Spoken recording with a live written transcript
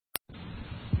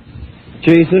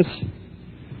Jesus,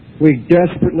 we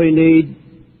desperately need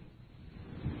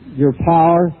your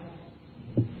power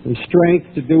and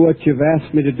strength to do what you've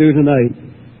asked me to do tonight.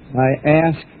 I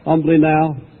ask humbly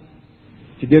now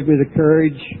to give me the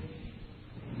courage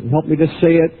and help me to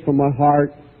say it from my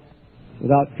heart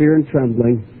without fear and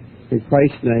trembling. In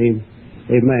Christ's name,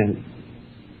 amen.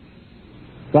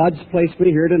 God's placed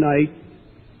me here tonight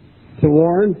to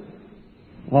warn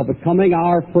of the coming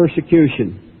hour of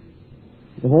persecution.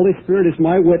 The Holy Spirit is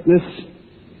my witness.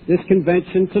 This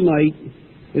convention tonight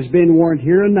is being warned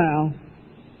here and now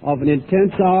of an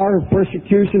intense hour of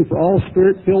persecution for all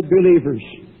Spirit-filled believers.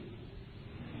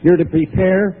 You're to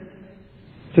prepare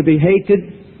to be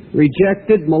hated,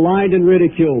 rejected, maligned, and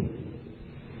ridiculed.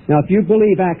 Now, if you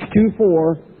believe Acts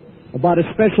 2:4 about a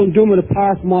special endowment of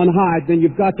power from on high, then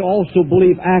you've got to also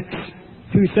believe Acts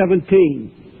 2:17.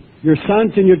 Your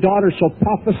sons and your daughters shall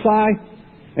prophesy,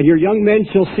 and your young men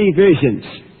shall see visions.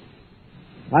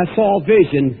 I saw a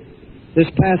vision this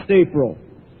past April.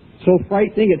 So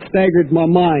frightening it staggered my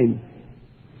mind.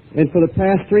 And for the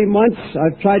past 3 months,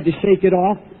 I've tried to shake it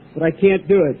off, but I can't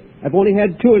do it. I've only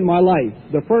had two in my life.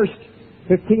 The first,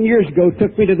 15 years ago,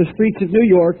 took me to the streets of New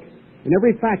York, and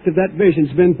every fact of that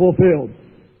vision's been fulfilled.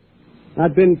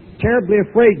 I've been terribly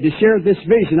afraid to share this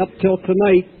vision up till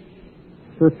tonight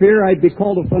for fear I'd be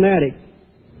called a fanatic.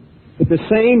 But the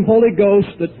same Holy Ghost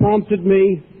that prompted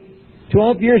me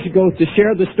 12 years ago to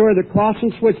share the story of the cross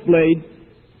and switchblade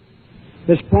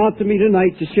has prompted me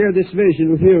tonight to share this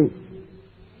vision with you.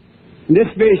 In this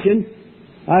vision,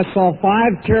 I saw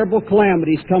 5 terrible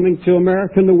calamities coming to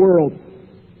America and the world.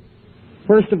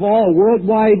 First of all, a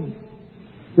worldwide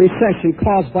recession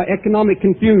caused by economic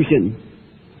confusion.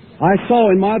 I saw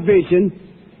in my vision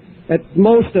at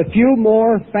most a few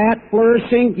more fat,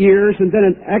 flourishing years and then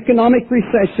an economic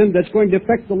recession that's going to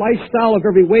affect the lifestyle of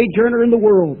every wage earner in the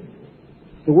world.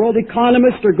 The world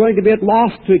economists are going to be at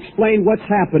loss to explain what's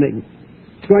happening.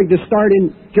 It's going to start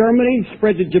in Germany,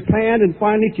 spread to Japan, and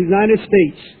finally to the United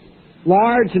States.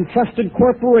 Large and trusted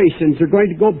corporations are going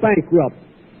to go bankrupt.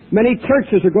 Many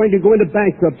churches are going to go into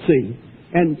bankruptcy.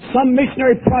 And some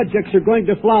missionary projects are going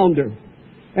to flounder.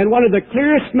 And one of the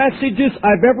clearest messages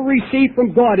I've ever received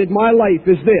from God in my life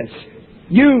is this: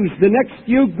 use the next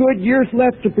few good years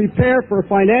left to prepare for a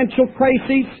financial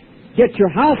crisis. Get your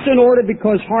house in order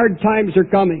because hard times are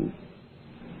coming.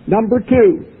 Number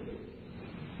 2,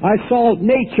 I saw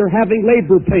nature having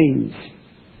labor pains.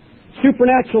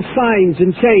 Supernatural signs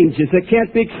and changes that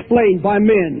can't be explained by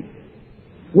men.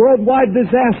 Worldwide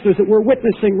disasters that we're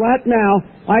witnessing right now,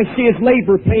 I see as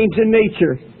labor pains in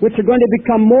nature, which are going to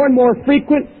become more and more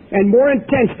frequent and more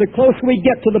intense the closer we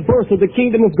get to the birth of the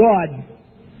kingdom of God.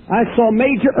 I saw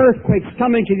major earthquakes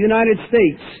coming to the United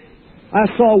States. I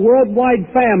saw worldwide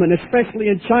famine, especially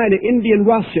in China, India, and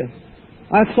Russia.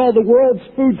 I saw the world's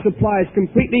food supplies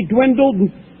completely dwindled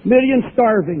and millions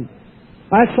starving.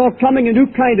 I saw coming a new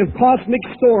kind of cosmic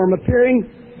storm appearing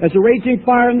as a raging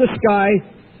fire in the sky,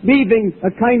 leaving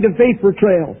a kind of vapor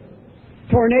trail.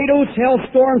 Tornadoes,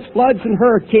 hailstorms, floods, and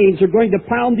hurricanes are going to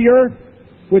pound the earth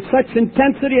with such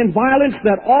intensity and violence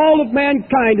that all of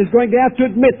mankind is going to have to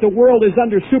admit the world is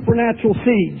under supernatural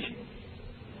siege.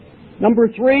 Number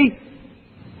 3,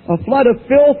 a flood of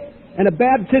filth and a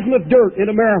baptism of dirt in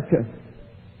America.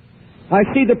 I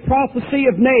see the prophecy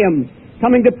of Nahum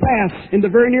coming to pass in the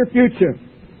very near future.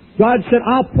 God said,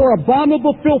 I'll pour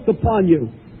abominable filth upon you.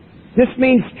 This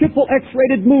means triple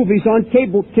X-rated movies on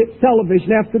cable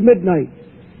television after midnight.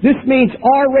 This means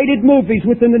R-rated movies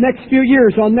within the next few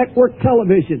years on network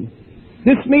television.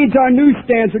 This means our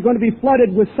newsstands are going to be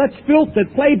flooded with such filth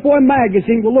that Playboy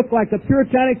magazine will look like a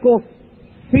puritanical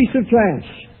piece of trash.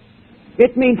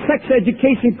 It means sex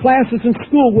education classes in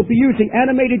school will be using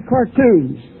animated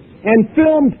cartoons and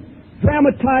filmed,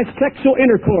 dramatized sexual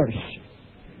intercourse.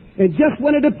 And just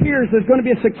when it appears there's going to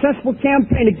be a successful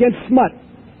campaign against smut,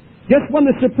 just when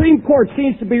the Supreme Court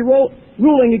seems to be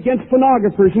ruling against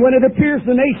pornographers, and when it appears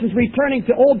the nation's returning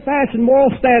to old-fashioned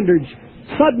moral standards,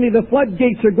 suddenly the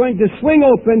floodgates are going to swing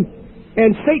open,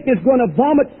 and Satan is going to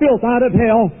vomit filth out of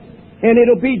hell, and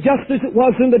it'll be just as it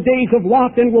was in the days of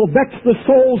Lot, and will vex the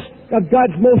souls of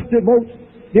God's most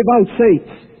devout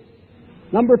saints.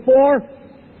 Number 4,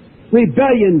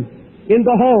 rebellion in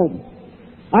the home.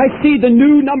 I see the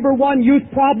new number 1 youth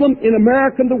problem in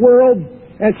America and the world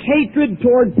as hatred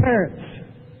toward parents.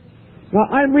 Now,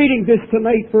 I'm reading this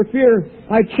tonight for fear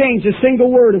I change a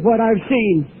single word of what I've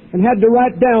seen and had to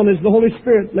write down as the Holy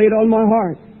Spirit laid on my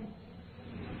heart.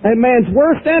 A man's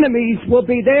worst enemies will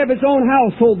be they of his own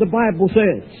household, the Bible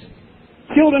says.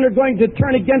 Children are going to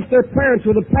turn against their parents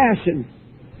with a passion.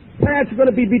 Parents are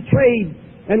going to be betrayed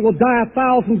and will die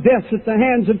 1,000 deaths at the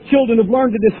hands of children who've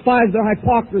learned to despise their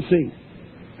hypocrisy.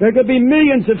 There are going to be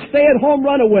millions of stay-at-home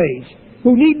runaways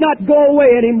who need not go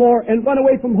away anymore and run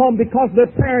away from home because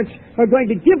their parents are going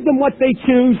to give them what they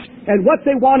choose and what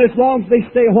they want as long as they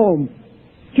stay home.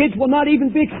 Kids will not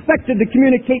even be expected to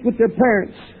communicate with their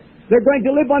parents. They're going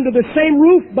to live under the same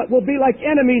roof, but will be like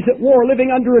enemies at war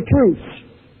living under a truce.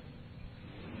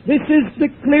 This is the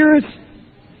clearest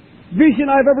vision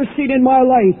I've ever seen in my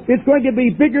life. It's going to be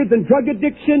bigger than drug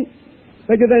addiction,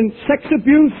 bigger than sex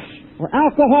abuse or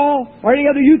alcohol or any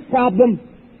other youth problem.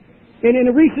 And in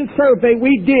a recent survey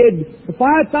we did, the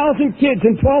 5,000 kids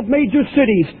in 12 major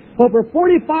cities, over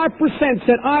 45%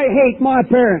 said, "I hate my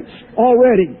parents"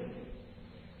 already.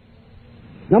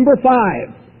 Number 5,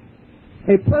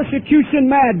 a persecution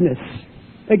madness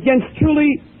against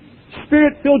truly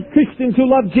Spirit-filled Christians who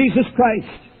love Jesus Christ.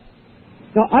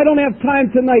 Now, I don't have time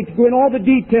tonight to go into all the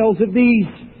details of these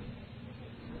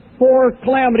 4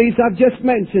 calamities I've just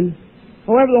mentioned.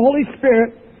 However, the Holy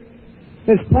Spirit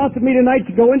has prompted me tonight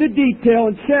to go into detail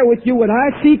and share with you what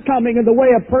I see coming in the way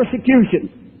of persecution.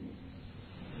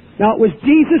 Now, it was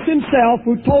Jesus Himself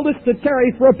who told us to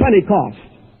tarry for a Pentecost.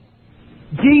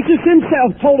 Jesus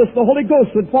Himself told us the Holy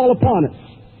Ghost would fall upon us.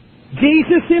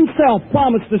 Jesus Himself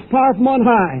promised us power from on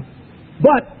high.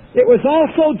 But it was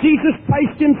also Jesus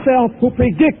Christ Himself who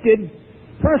predicted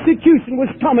persecution was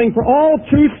coming for all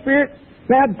true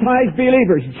Spirit-baptized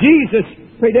believers. Jesus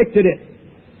predicted it.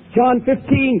 John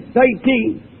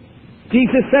 15:18.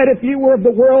 Jesus said, "If you were of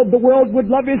the world would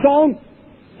love His own.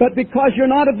 But because you're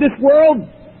not of this world,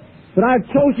 but I've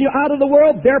chosen you out of the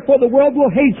world, therefore the world will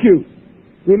hate you.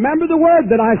 Remember the word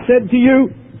that I said to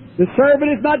you, the servant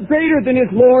is not greater than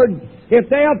his Lord. If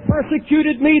they have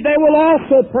persecuted me, they will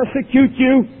also persecute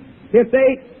you. If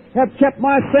they have kept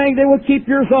my saying, they will keep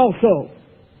yours also."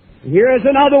 Here is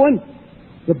another one.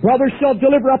 "The brother shall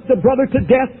deliver up the brother to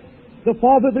death, the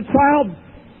father the child.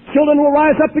 Children will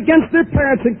rise up against their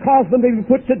parents and cause them to be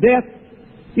put to death.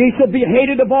 Ye shall be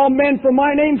hated of all men for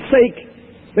my name's sake,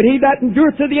 but he that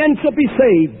endureth to the end shall be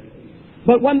saved.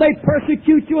 But when they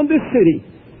persecute you in this city,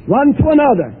 run to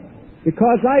another,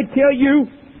 because I tell you,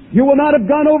 you will not have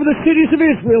gone over the cities of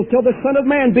Israel till the Son of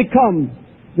Man be come.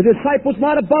 The disciple's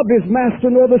not above his master,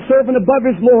 nor the servant above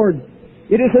his Lord.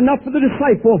 It is enough for the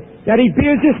disciple that he be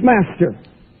as his master."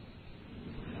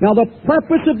 Now, the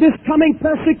purpose of this coming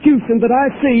persecution that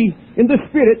I see in the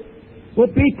Spirit will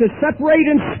be to separate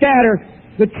and scatter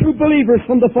the true believers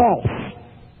from the false.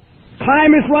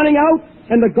 Time is running out,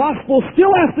 and the gospel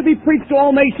still has to be preached to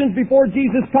all nations before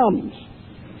Jesus comes.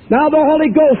 Now the Holy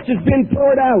Ghost has been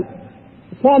poured out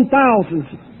upon thousands.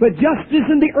 But just as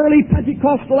in the early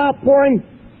Pentecostal outpouring,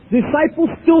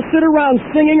 disciples still sit around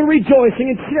singing and rejoicing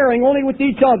and sharing only with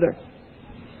each other.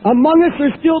 Among us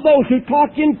are still those who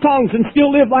talk in tongues and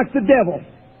still live like the devil.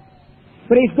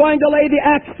 But He's going to lay the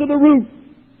axe to the root.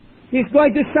 He's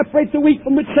going to separate the wheat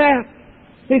from the chaff.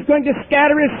 He's going to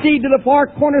scatter His seed to the far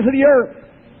corners of the earth.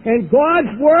 And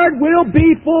God's Word will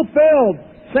be fulfilled.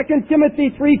 2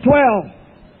 Timothy 3:12.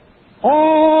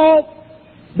 All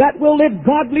that will live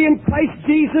godly in Christ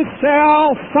Jesus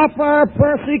shall suffer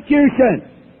persecution.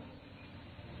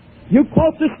 You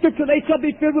quote the Scripture, they shall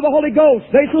be filled with the Holy Ghost.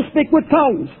 They shall speak with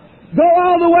tongues. Go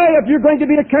all the way if you're going to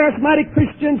be a charismatic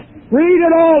Christian. Read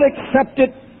it all, accept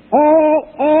it.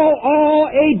 All,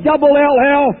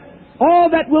 A-double-L-L. All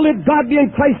that will live godly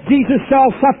in Christ Jesus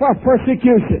shall suffer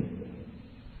persecution.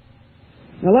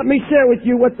 Now let me share with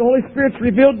you what the Holy Spirit's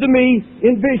revealed to me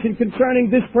in vision concerning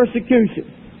this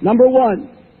persecution. Number 1,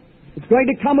 it's going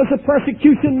to come as a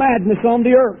persecution madness on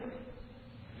the earth.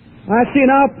 I see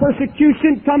now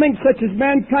persecution coming such as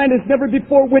mankind has never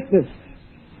before witnessed.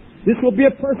 This will be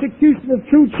a persecution of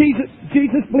true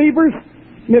Jesus believers,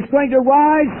 and it's going to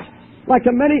rise like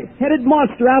a many-headed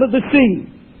monster out of the sea.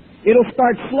 It'll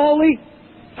start slowly,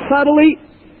 subtly,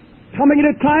 coming at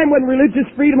a time when religious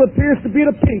freedom appears to be at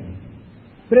a peak.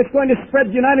 But it's going to spread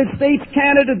the United States,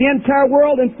 Canada, the entire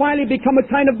world, and finally become a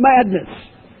kind of madness.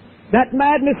 That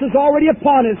madness is already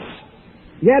upon us.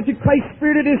 The Antichrist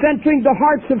spirit is entering the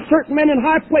hearts of certain men in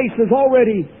high places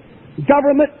already.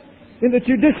 Government, in the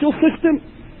judicial system,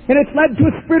 and it's led to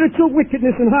a spiritual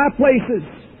wickedness in high places.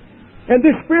 And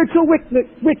this spiritual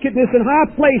wickedness in high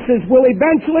places will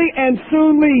eventually and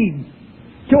soon lead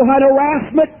to an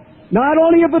harassment, not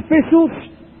only of officials,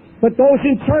 but those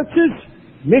in churches,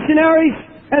 missionaries,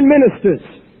 and ministers.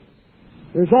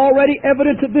 There's already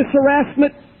evidence of this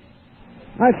harassment.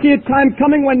 I see a time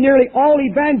coming when nearly all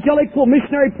evangelical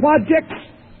missionary projects,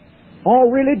 all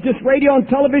religious radio and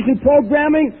television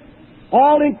programming,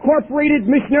 all incorporated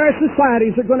missionary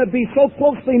societies are going to be so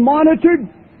closely monitored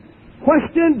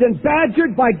questioned and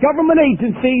badgered by government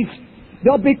agencies,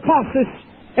 they'll be cautious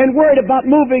and worried about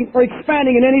moving or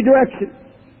expanding in any direction.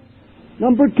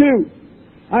 Number two,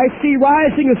 I see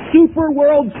rising a super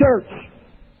world church.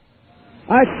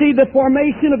 I see the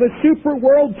formation of a super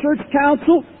world church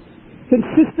council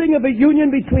consisting of a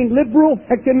union between liberal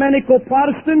ecumenical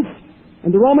Protestants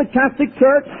and the Roman Catholic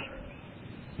Church,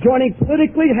 joining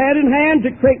politically hand in hand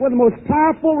to create one of the most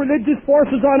powerful religious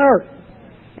forces on earth.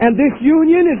 And this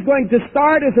union is going to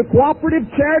start as a cooperative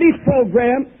charities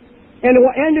program, and it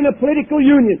will end in a political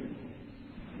union.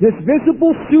 This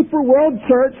visible super world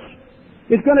church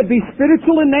is going to be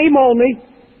spiritual in name only,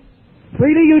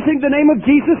 freely using the name of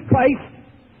Jesus Christ,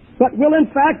 but will in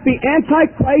fact be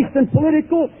anti-Christ and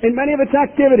political in many of its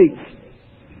activities.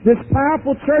 This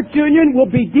powerful church union will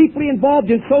be deeply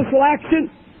involved in social action,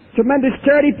 tremendous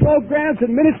charity programs, and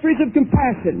ministries of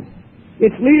compassion.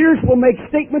 Its leaders will make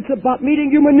statements about meeting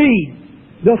human needs.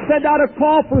 They'll send out a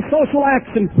call for social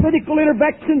action, political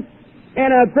intervention,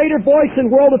 and a greater voice in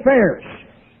world affairs.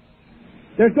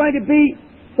 There's going to be,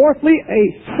 fourthly, a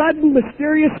sudden,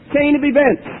 mysterious chain of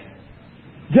events.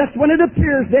 Just when it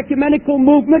appears the ecumenical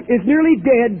movement is nearly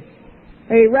dead,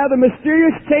 a rather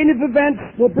mysterious chain of events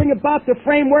will bring about the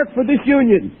framework for this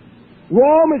union.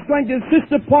 Rome is going to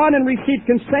insist upon and receive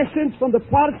concessions from the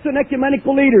Protestant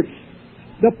ecumenical leaders.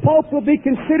 The Pope will be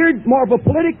considered more of a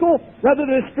political rather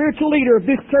than a spiritual leader of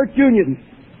this church union.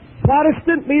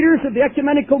 Protestant leaders of the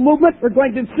ecumenical movement are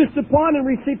going to insist upon and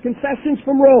receive concessions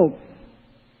from Rome.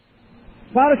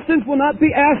 Protestants will not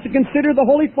be asked to consider the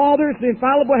Holy Father as the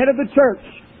infallible head of the church.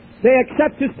 They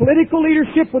accept his political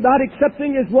leadership without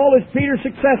accepting his role as Peter's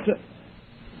successor.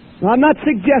 Now, I'm not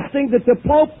suggesting that the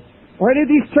Pope or any of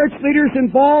these church leaders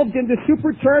involved in the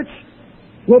super church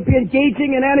will be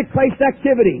engaging in Antichrist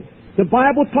activity. The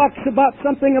Bible talks about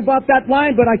something about that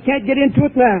line, but I can't get into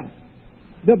it now.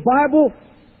 The Bible,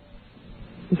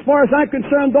 as far as I'm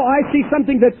concerned, though, I see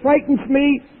something that frightens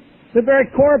me, the very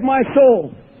core of my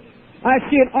soul. I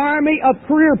see an army of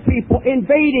career people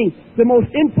invading the most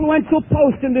influential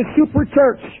post in this super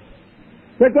church.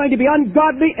 They're going to be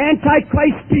ungodly,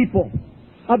 anti-Christ people,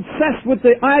 obsessed with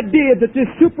the idea that this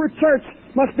super church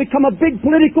must become a big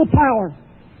political power,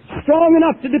 strong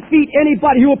enough to defeat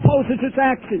anybody who opposes its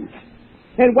actions.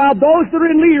 And while those that are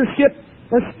in leadership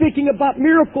are speaking about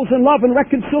miracles and love and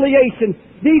reconciliation,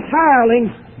 these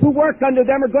hirelings who work under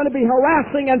them are going to be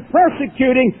harassing and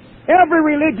persecuting every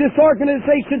religious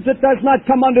organization that does not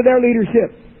come under their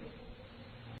leadership.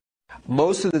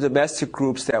 Most of the domestic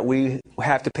groups that we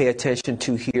have to pay attention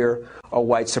to here are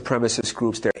white supremacist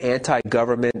groups. They're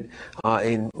anti-government,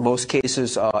 in most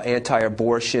cases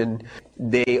anti-abortion.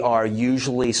 They are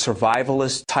usually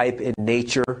survivalist type in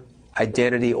nature,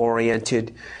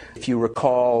 identity-oriented. If you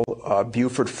recall,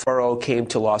 Buford Furrow came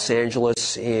to Los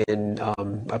Angeles in,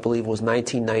 I believe it was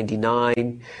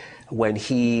 1999, when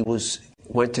he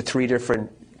went to 3 different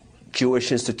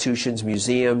Jewish institutions,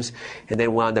 museums, and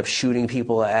then wound up shooting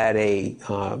people at a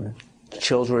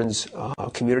children's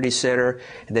community center,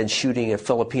 and then shooting a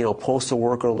Filipino postal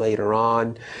worker later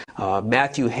on.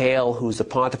 Matthew Hale, who's the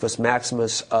Pontifex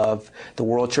Maximus of the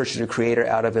World Church of the Creator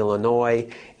out of Illinois,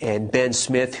 and Ben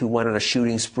Smith, who went on a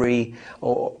shooting spree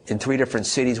in 3 different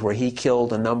cities where he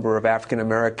killed a number of African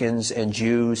Americans and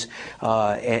Jews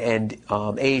and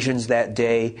Asians that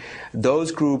day.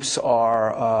 Those groups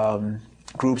are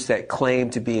groups that claim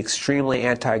to be extremely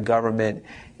anti-government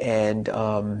and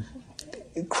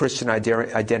Christian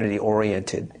identity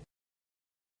oriented.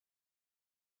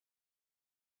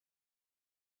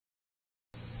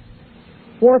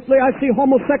 Fourthly, I see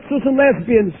homosexuals and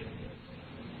lesbians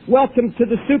welcome to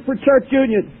the super church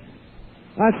union.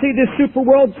 I see this super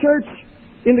world church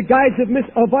in the guise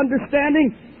of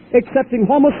understanding, accepting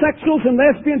homosexuals and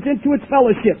lesbians into its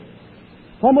fellowship.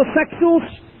 Homosexual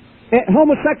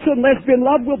and lesbian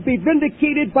love will be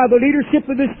vindicated by the leadership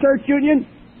of this church union.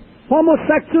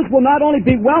 Homosexuals will not only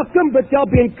be welcomed, but they'll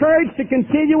be encouraged to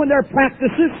continue in their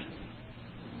practices.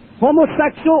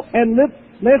 Homosexual and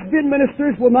lesbian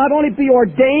ministers will not only be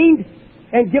ordained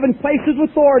and given places of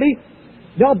authority,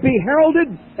 they'll be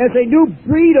heralded as a new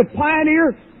breed of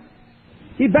pioneer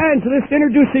evangelists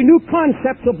introducing new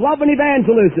concepts of love and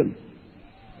evangelism.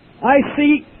 I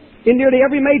see in nearly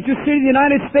every major city in the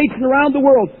United States and around the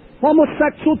world,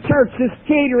 homosexual churches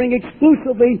catering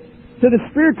exclusively to the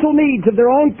spiritual needs of their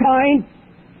own kind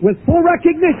with full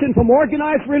recognition from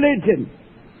organized religion.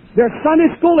 Their Sunday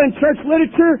school and church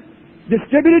literature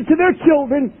distributed to their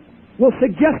children will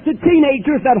suggest to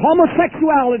teenagers that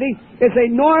homosexuality is a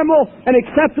normal and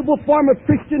acceptable form of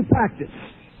Christian practice.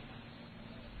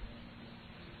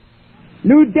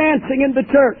 New dancing in the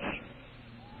church.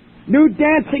 New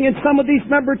dancing in some of these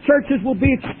member churches will be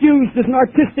excused as an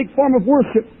artistic form of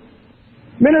worship.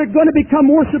 Men are going to become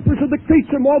worshipers of the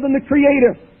creature more than the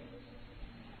Creator.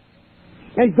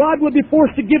 And God will be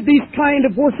forced to give these kind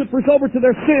of worshipers over to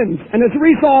their sins. And as a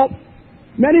result,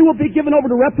 many will be given over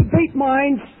to reprobate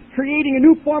minds, creating a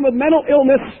new form of mental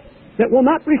illness that will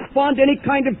not respond to any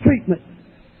kind of treatment.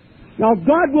 Now,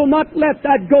 God will not let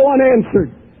that go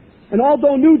unanswered. And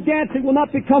although new dancing will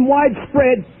not become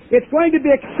widespread, it's going to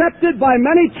be accepted by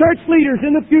many church leaders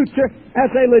in the future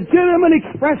as a legitimate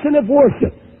expression of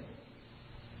worship.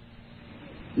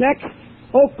 Next,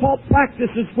 occult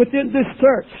practices within this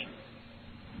church.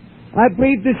 I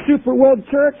believe this super world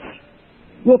church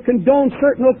will condone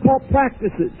certain occult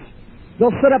practices.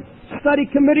 They'll set up study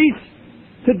committees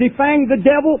to defang the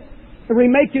devil and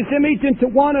remake his image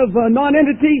into one of a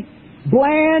non-entity,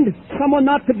 bland, someone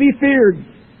not to be feared.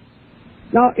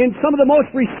 Now, in some of the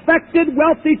most respected,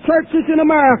 wealthy churches in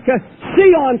America,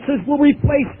 seances will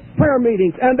replace prayer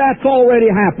meetings, and that's already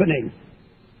happening.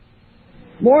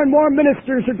 More and more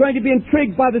ministers are going to be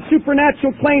intrigued by the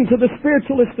supernatural claims of the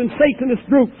spiritualist and Satanist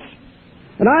groups.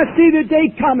 And I see the day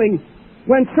coming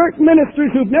when certain ministers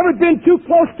who've never been too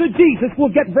close to Jesus will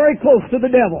get very close to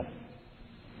the devil.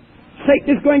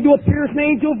 Satan is going to appear as an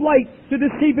angel of light to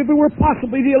deceive if it were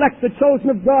possibly the elect, the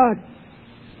chosen of God.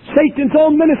 Satan's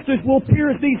own ministers will appear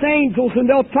as these angels, and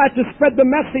they'll try to spread the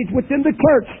message within the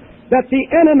church that the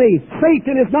enemy,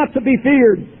 Satan, is not to be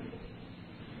feared.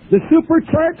 The super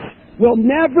church will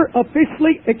never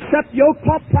officially accept the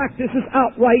occult practices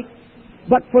outright,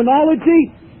 but phrenology,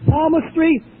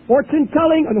 palmistry,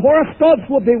 fortune-telling, and horoscopes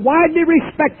will be widely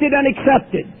respected and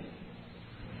accepted.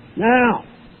 Now,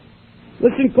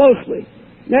 listen closely.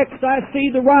 Next, I see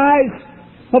the rise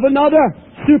of another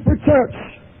super church,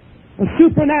 a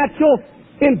supernatural,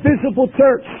 invisible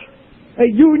church, a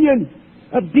union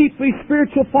of deeply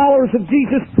spiritual followers of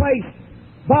Jesus Christ,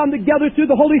 bound together through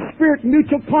the Holy Spirit,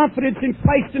 mutual confidence in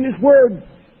Christ and His Word.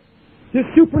 This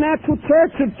supernatural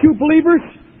church of true believers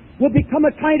will become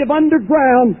a kind of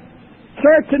underground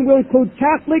church and will include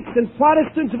Catholics and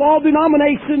Protestants of all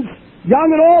denominations, young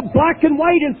and old, black and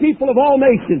white, and people of all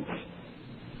nations.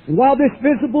 And while this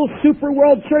visible super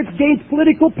world church gains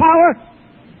political power,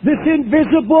 this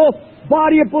invisible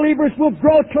body of believers will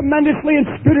grow tremendously in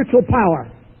spiritual power.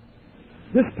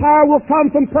 This power will come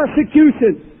from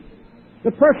persecution.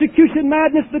 The persecution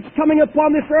madness that's coming upon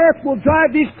this earth will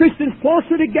drive these Christians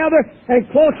closer together and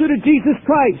closer to Jesus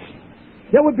Christ.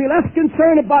 There would be less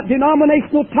concern about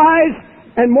denominational ties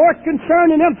and more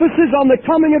concern and emphasis on the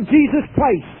coming of Jesus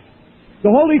Christ. The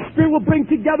Holy Spirit will bring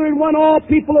together in one all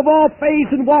people of all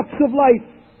faiths and walks of life.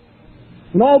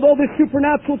 And although this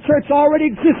supernatural church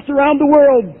already exists around the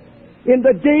world, in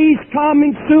the days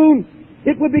coming soon,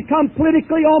 it will become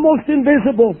politically almost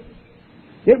invisible.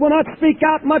 It will not speak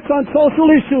out much on social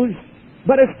issues,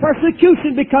 but as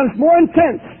persecution becomes more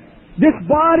intense, this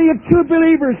body of true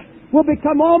believers will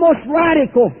become almost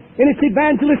radical in its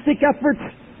evangelistic efforts,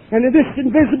 and in this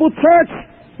invisible church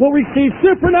will receive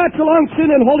supernatural unction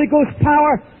and Holy Ghost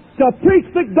power to preach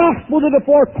the gospel to the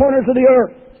four corners of the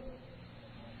earth.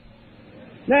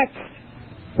 Next,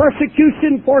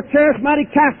 persecution for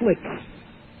charismatic Catholics.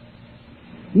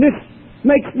 And this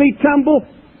makes me tremble.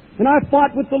 And I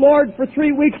fought with the Lord for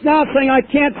 3 weeks now, saying, I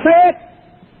can't say it.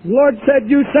 The Lord said,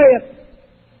 you say it.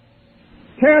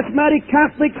 Charismatic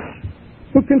Catholics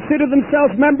who consider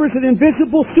themselves members of the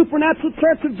invisible supernatural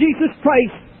church of Jesus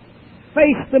Christ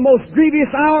face the most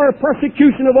grievous hour of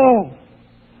persecution of all.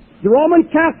 The Roman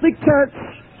Catholic Church,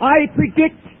 I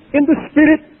predict in the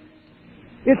Spirit,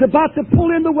 is about to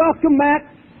pull in the welcome mat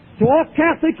to all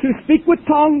Catholics who speak with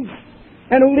tongues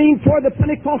and who lean toward the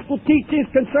Pentecostal teachings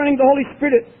concerning the Holy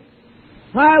Spirit.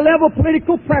 High-level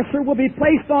political pressure will be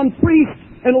placed on priests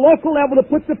and local level to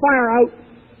put the fire out.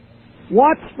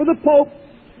 Watch for the Pope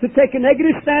to take a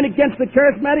negative stand against the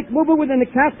charismatic movement within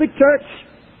the Catholic Church.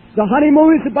 The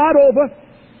honeymoon is about over.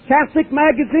 Catholic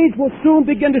magazines will soon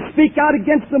begin to speak out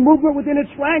against the movement within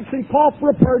its ranks and call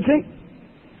for a purging.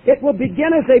 It will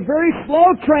begin as a very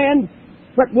slow trend,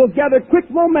 but will gather quick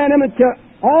momentum until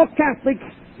all Catholics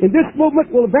in this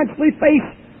movement will eventually face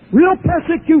real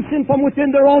persecution from within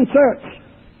their own church.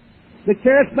 The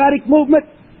charismatic movement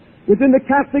within the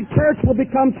Catholic Church will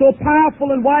become so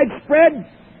powerful and widespread,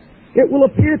 it will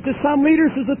appear to some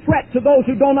leaders as a threat to those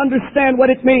who don't understand what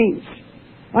it means.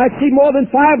 I see more than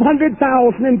 500,000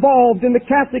 involved in the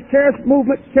Catholic charismatic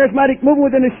movement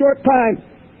within a short time.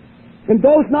 And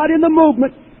those not in the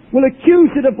movement will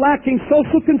accuse it of lacking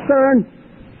social concern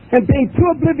and being too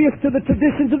oblivious to the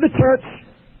traditions of the Church.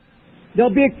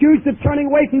 They'll be accused of turning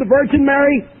away from the Virgin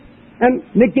Mary and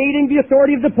negating the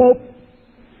authority of the Pope.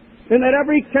 and that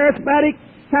every charismatic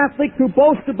Catholic who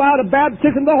boasts about a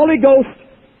baptism of the Holy Ghost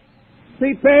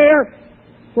prepare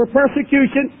for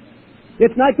persecution.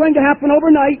 It's not going to happen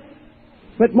overnight,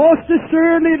 but most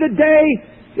assuredly the day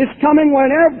is coming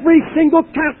when every single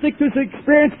Catholic who's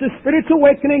experienced a spiritual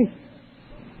awakening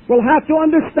will have to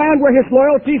understand where his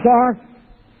loyalties are.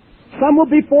 Some will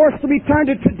be forced to return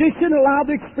to tradition, allow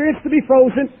the experience to be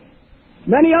frozen.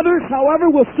 Many others, however,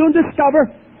 will soon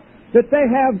discover that they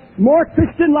have more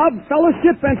Christian love,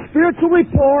 fellowship, and spiritual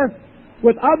rapport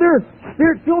with other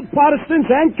Spirit-filled Protestants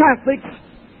and Catholics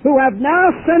who have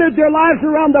now centered their lives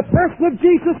around the person of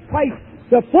Jesus Christ,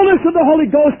 the fullness of the Holy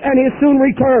Ghost, and His soon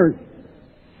return.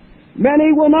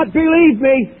 Many will not believe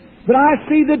me, but I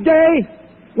see the day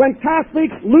when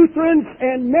Catholics, Lutherans,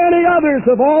 and many others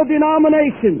of all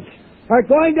denominations are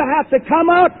going to have to come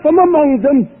out from among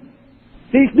them.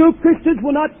 These new Christians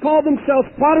will not call themselves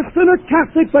Protestant or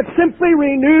Catholic, but simply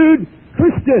renewed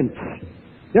Christians.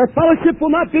 Their fellowship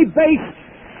will not be based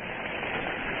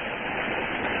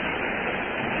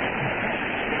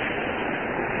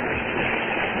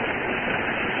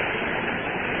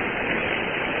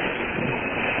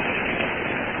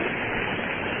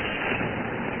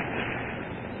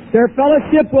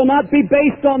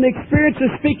on the experience of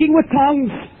speaking with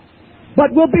tongues, but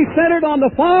will be centered on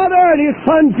the Father and His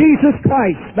Son, Jesus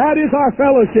Christ. That is our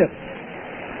fellowship.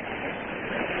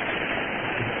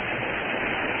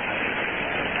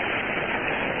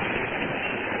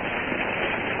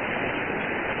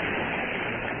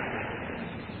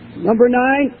 Number 9,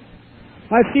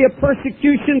 I see a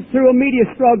persecution through a media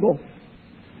struggle.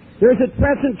 There is at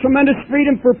present tremendous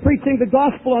freedom for preaching the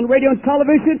gospel on radio and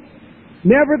television.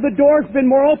 Never have the doors been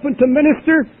more open to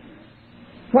minister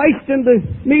Christ in the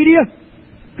media.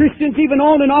 Christians even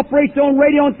own and operate their own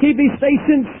radio and TV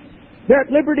stations. They're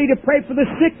at liberty to pray for the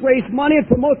sick, raise money, and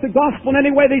promote the gospel in any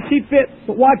way they see fit.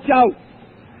 But watch out.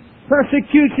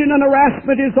 Persecution and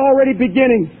harassment is already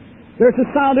beginning. There's a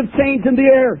sound of change in the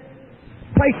air.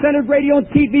 Christ-centered radio and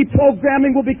TV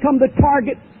programming will become the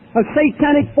target of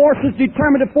satanic forces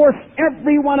determined to force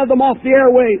every one of them off the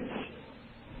airwaves.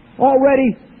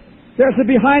 Already, there's a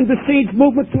behind-the-scenes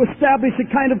movement to establish a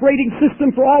kind of rating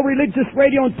system for all religious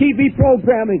radio and TV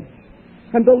programming.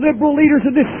 And the liberal leaders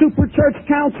of this super church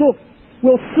council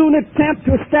will soon attempt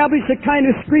to establish a kind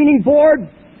of screening board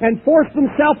and force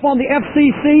themselves on the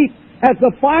FCC as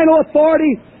the final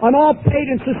authority on all paid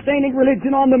and sustaining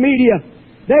religion on the media.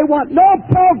 They want no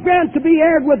program to be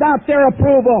aired without their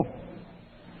approval.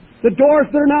 The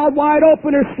doors that are now wide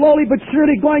open are slowly but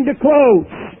surely going to close.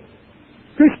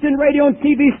 Christian radio and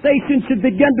TV stations should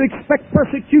begin to expect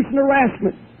persecution and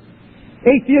harassment.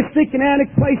 Atheistic and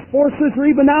antichrist forces are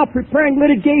even now preparing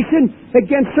litigation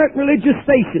against certain religious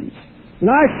stations. And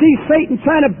I see Satan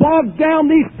trying to bog down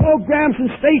these programs and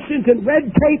stations in red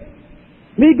tape,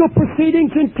 legal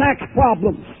proceedings, and tax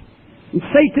problems. And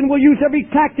Satan will use every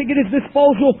tactic at his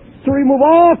disposal to remove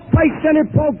all Christ-centered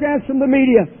programs from the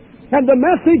media. And the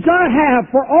message I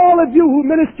have for all of you who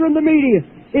minister in the media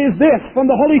is this from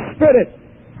the Holy Spirit.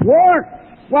 Work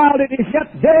while it is yet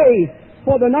day,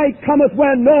 for the night cometh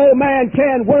when no man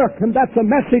can work. And that's a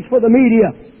message for the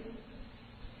media.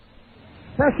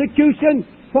 Persecution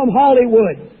from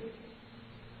Hollywood.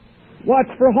 Watch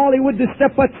for Hollywood to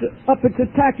step up its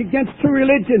attack against true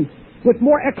religion with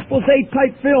more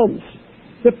expose-type films.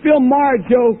 The film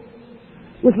Marjo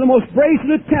was the most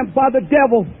brazen attempt by the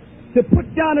devil to put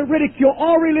down and ridicule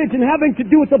all religion having to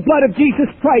do with the blood of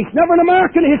Jesus Christ. Never in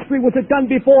American history was it done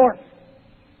before.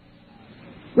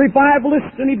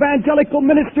 Revivalists and evangelical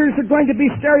ministers are going to be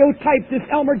stereotyped as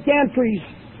Elmer Gantries,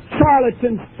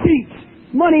 charlatans, cheats,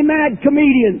 money-mad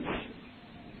comedians.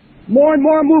 More and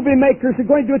more movie makers are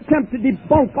going to attempt to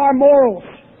debunk our morals.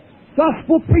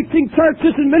 Gospel-preaching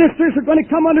churches and ministers are going to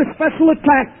come under special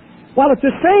attack, while at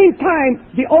the same time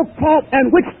the occult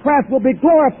and witchcraft will be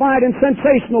glorified and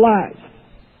sensationalized.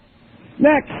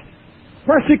 Next,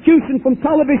 persecution from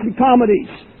television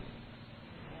comedies.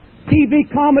 TV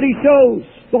comedy shows,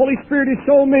 the Holy Spirit has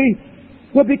shown me,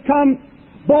 will become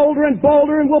bolder and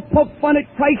bolder and will poke fun at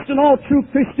Christ and all true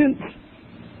Christians.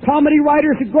 Comedy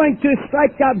writers are going to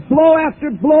strike out blow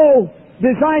after blow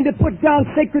designed to put down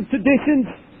sacred traditions.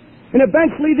 And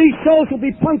eventually these shows will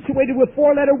be punctuated with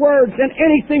 4-letter words, and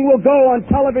anything will go on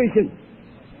television.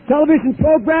 Television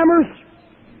programmers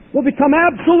will become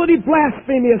absolutely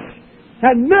blasphemous,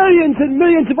 and millions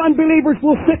of unbelievers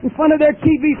will sit in front of their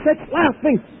TV sets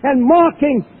laughing and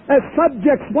mocking as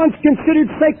subjects once considered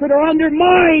sacred are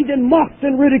undermined and mocked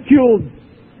and ridiculed.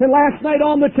 And last night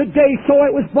on the Today Show,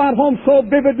 it was brought home so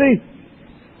vividly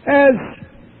as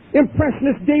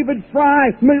Impressionist David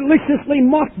Fry maliciously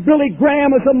mocked Billy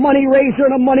Graham as a money raiser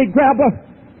and a money grabber.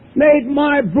 Made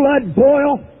my blood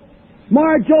boil.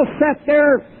 Marjo sat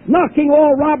there knocking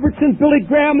Oral Roberts and Billy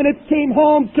Graham, and it came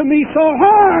home to me so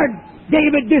hard.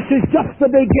 David, this is just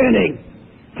the beginning.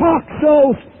 Talk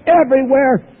shows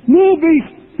everywhere, movies,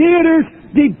 theaters,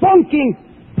 debunking,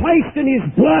 placed in his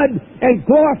blood and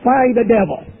glorifying the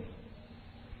devil.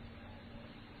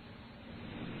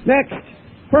 Next,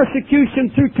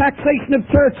 persecution through taxation of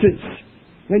churches.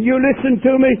 And you listen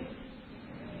to me.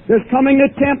 There's coming an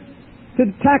attempt to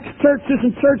tax churches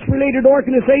and church-related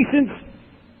organizations.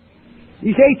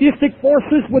 These atheistic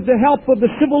forces, with the help of the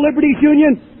Civil Liberties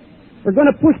Union, are going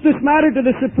to push this matter to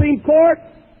the Supreme Court.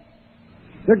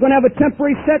 They're going to have a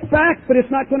temporary setback, but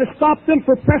it's not going to stop them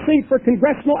from pressing for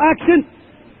congressional action.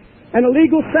 And a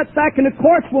legal setback in the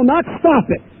courts will not stop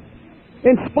it.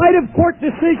 In spite of court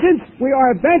decisions, we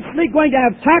are eventually going to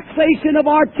have taxation of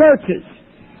our churches.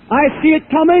 I see it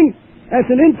coming as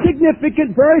an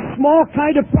insignificant, very small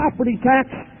kind of property tax,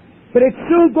 but it's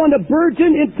soon going to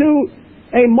burgeon into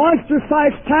a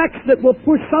monster-sized tax that will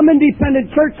push some independent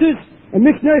churches and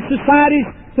missionary societies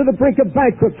to the brink of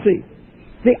bankruptcy.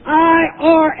 The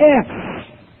IRS,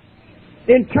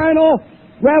 Internal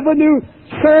Revenue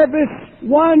Service,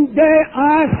 one day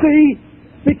I see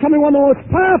becoming one of the most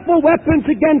powerful weapons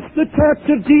against the Church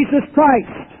of Jesus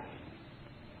Christ.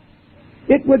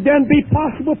 It would then be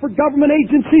possible for government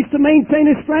agencies to maintain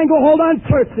a stranglehold on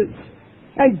churches.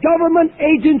 And government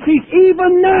agencies,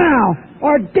 even now,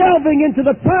 are delving into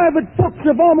the private books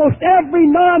of almost every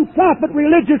non-profit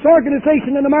religious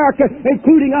organization in America,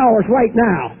 including ours right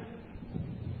now.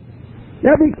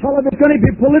 Every television is going to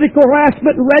be political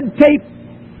harassment, red tape,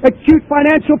 acute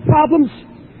financial problems.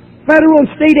 Federal and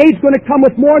state aid is going to come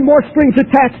with more and more strings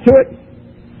attached to it.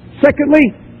 Secondly,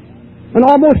 an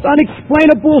almost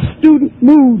unexplainable student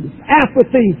mood,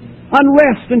 apathy,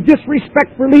 unrest, and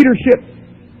disrespect for leadership.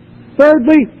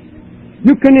 Thirdly,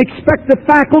 you can expect the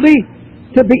faculty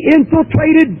to be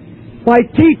infiltrated by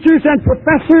teachers and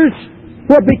professors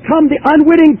who have become the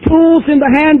unwitting tools in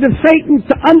the hands of Satan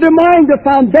to undermine the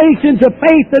foundations of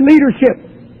faith and leadership.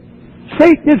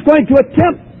 Satan is going to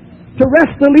attempt to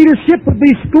wrest the leadership of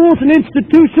these schools and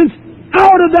institutions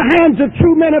out of the hands of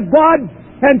true men of God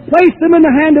and place them in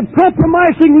the hand of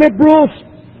compromising liberals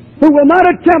who will not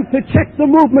attempt to check the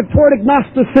movement toward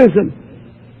agnosticism.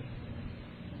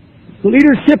 The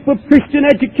leadership of Christian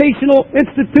educational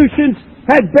institutions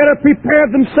had better prepare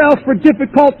themselves for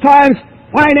difficult times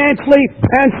financially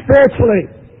and spiritually.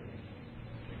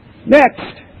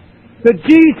 Next, the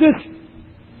Jesus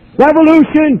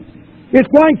revolution is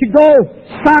going to go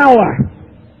sour.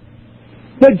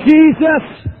 The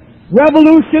Jesus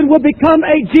revolution will become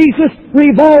a Jesus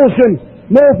revulsion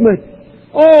movement.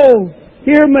 Oh,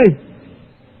 hear me.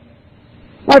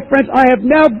 My friends, I have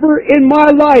never in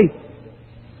my life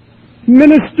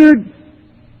ministered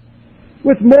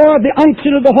with more of the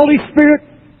unction of the Holy Spirit,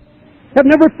 have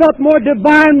never felt more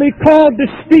divinely called to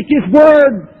speak His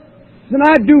Word than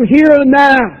I do here and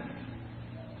now.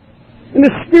 And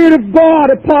the Spirit of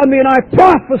God upon me, and I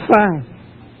prophesy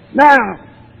now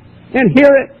and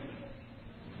hear it.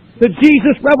 The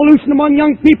Jesus revolution among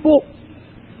young people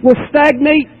will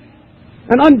stagnate,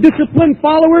 and undisciplined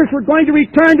followers are going to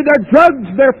return to their drugs,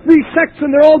 their free sex,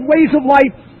 and their old ways of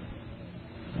life.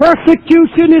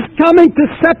 Persecution is coming to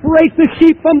separate the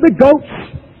sheep from the goats,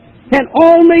 and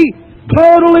only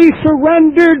totally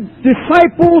surrendered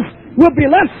disciples will be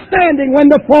left standing when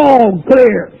the fog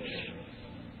clears.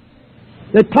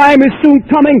 The time is soon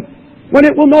coming when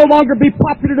it will no longer be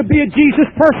popular to be a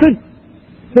Jesus person.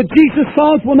 The Jesus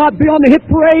songs will not be on the hit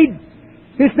parade.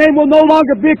 His name will no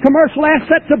longer be a commercial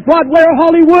asset to Broadway or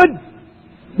Hollywood.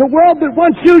 The world that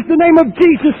once used the name of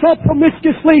Jesus so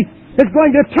promiscuously is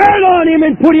going to turn on Him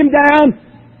and put Him down.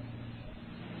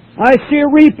 I see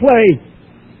a replay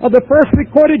of the first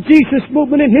recorded Jesus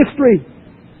movement in history.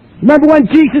 Remember when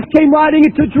Jesus came riding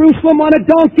into Jerusalem on a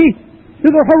donkey, to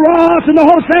the hurrahs and the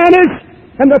hosannas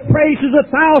and the praises of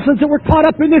thousands that were caught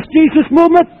up in this Jesus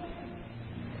movement?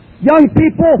 Young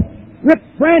people ripped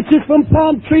branches from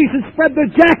palm trees and spread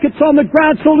their jackets on the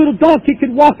ground so a little donkey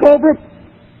could walk over.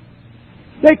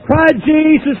 They cried,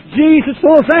 "Jesus, Jesus,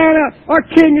 Hosanna, our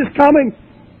King is coming."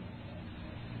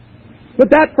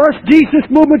 But that first Jesus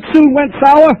movement soon went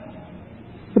sour.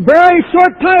 A very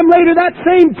short time later, that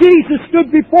same Jesus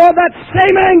stood before that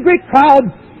same angry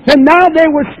crowd, and now they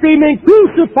were screaming,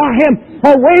 "Crucify Him!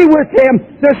 Away with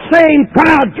Him!" The same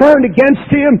crowd turned against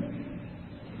Him.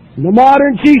 And the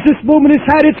modern Jesus movement has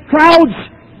had its crowds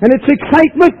and its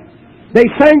excitement. They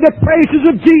sang the praises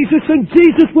of Jesus, and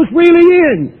Jesus was really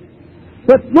in.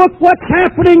 But look what's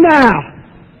happening now.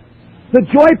 The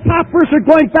joy poppers are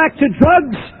going back to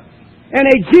drugs, and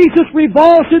a Jesus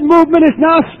revulsion movement is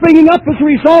now springing up as a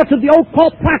result of the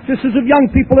occult practices of young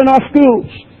people in our schools.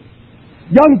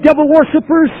 Young devil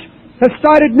worshippers have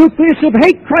started nucleus of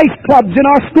hate Christ clubs in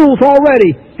our schools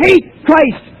already. Hate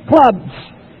Christ clubs,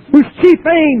 whose chief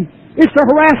aim is to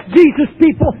harass Jesus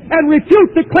people and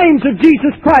refute the claims of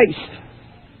Jesus Christ.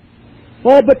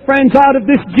 Oh, but friends, out of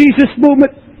this Jesus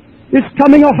movement is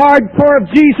coming a hardcore of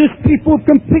Jesus people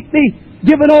completely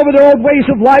given over their old ways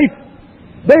of life.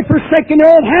 They've forsaken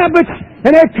their old habits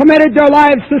and they've committed their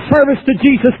lives to service to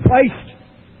Jesus Christ.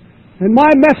 And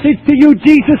my message to you,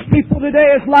 Jesus people,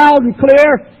 today is loud and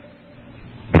clear.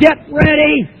 Get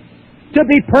ready to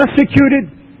be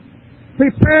persecuted.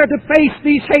 Prepare to face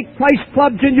these hate Christ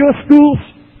clubs in your schools.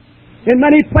 In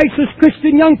many places,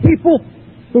 Christian young people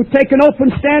who take an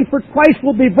open stand for Christ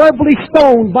will be verbally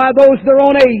stoned by those their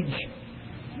own age.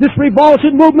 This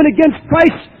revulsion movement against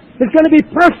Christ is going to be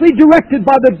personally directed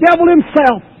by the devil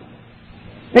himself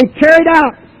and carried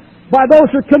out by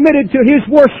those who are committed to his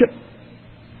worship.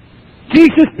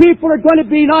 Jesus people are going to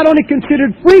be not only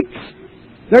considered freaks,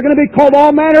 they're going to be called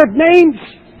all manner of names.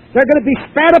 They're going to be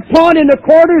spat upon in the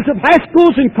corridors of high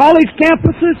schools and college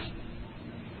campuses.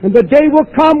 And the day will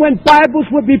come when Bibles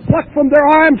will be plucked from their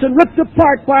arms and ripped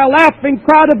apart by a laughing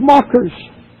crowd of mockers.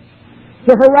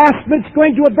 The harassment's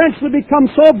going to eventually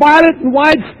become so violent and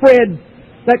widespread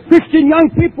that Christian young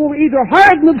people will either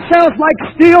harden themselves like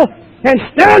steel and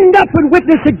stand up and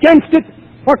witness against it,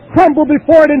 or crumble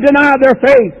before it and deny their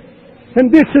faith.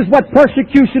 And this is what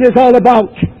persecution is all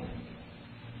about.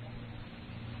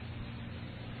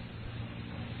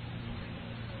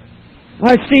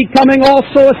 I see coming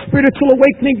also a spiritual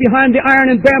awakening behind the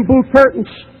iron and bamboo curtains.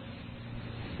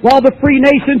 While the free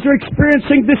nations are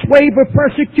experiencing this wave of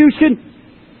persecution,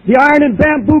 the iron and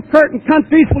bamboo curtain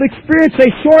countries will experience a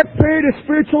short period of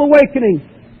spiritual awakening.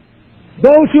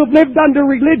 Those who have lived under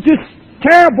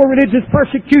terrible religious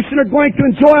persecution are going to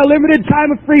enjoy a limited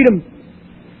time of freedom.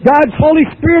 God's Holy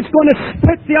Spirit's going to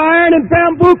split the iron and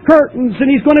bamboo curtains, and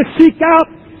He's going to seek out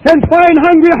and find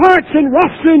hungry hearts in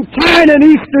Russia and China and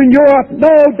Eastern Europe.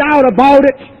 No doubt about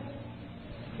it.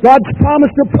 God's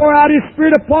promised to pour out His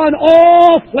Spirit upon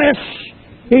all flesh.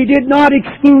 He did not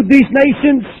exclude these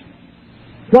nations.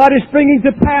 God is bringing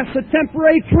to pass a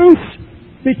temporary truce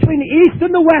between the East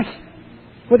and the West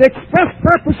for the express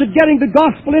purpose of getting the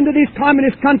gospel into these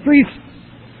communist countries.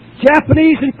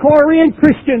 Japanese and Korean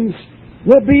Christians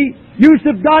will be used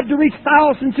of God to reach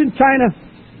thousands in China.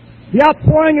 The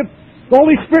outpouring of the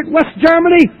Holy Spirit in West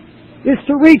Germany is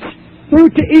to reach through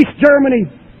to East Germany.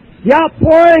 The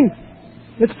outpouring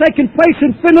that's taking place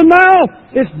in Finland now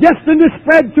is destined to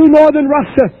spread through northern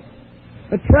Russia.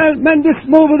 A tremendous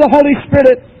move of the Holy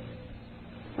Spirit.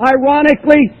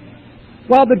 Ironically,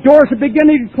 while the doors are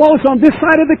beginning to close on this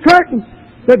side of the curtain,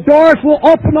 the doors will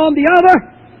open on the other,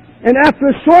 and after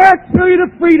a short period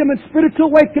of freedom and spiritual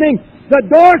awakening, the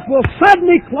doors will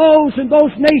suddenly close and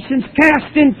those nations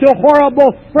cast into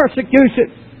horrible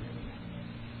persecution.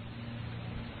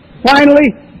 Finally,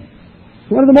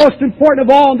 one of the most important of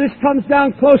all, and this comes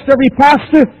down close to every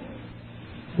pastor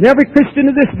and every Christian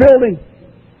in this building,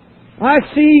 I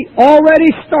see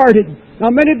already started.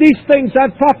 Now, many of these things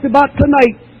I've talked about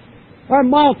tonight are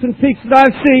mountain peaks that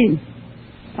I've seen.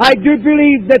 I do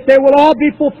believe that they will all be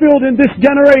fulfilled in this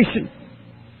generation.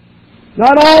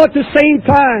 Not all at the same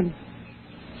time.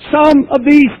 Some of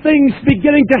these things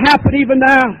beginning to happen even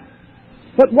now.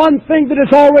 But one thing that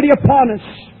is already upon us,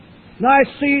 and I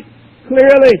see it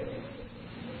clearly,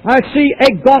 I see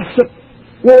a gossip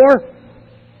war.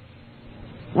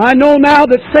 I know now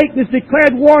that Satan has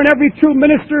declared war on every true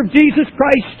minister of Jesus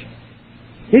Christ.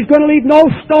 He's going to leave no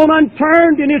stone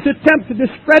unturned in his attempt to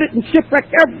discredit and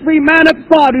shipwreck every man of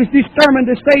God who's determined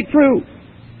to stay true.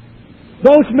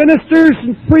 Those ministers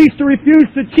and priests who refuse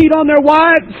to cheat on their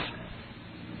wives,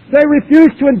 they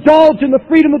refuse to indulge in the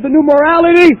freedom of the new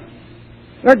morality,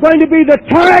 they're going to be the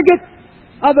target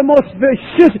of the most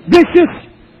vicious,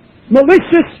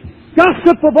 malicious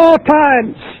gossip of all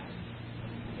times.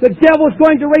 The devil is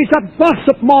going to raise up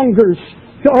gossip mongers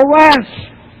to harass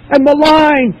and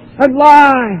malign and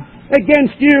lie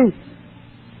against you.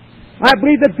 I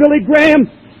believe that Billy Graham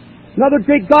and other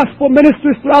great gospel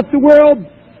ministers throughout the world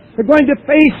are going to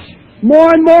face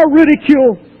more and more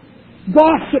ridicule,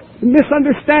 gossip, and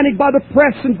misunderstanding by the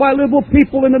press and by liberal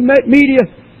people in the media.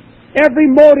 Every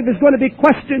motive is going to be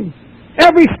questioned.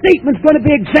 Every statement is going to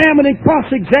be examined and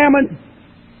cross-examined.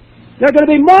 They're going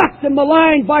to be mocked and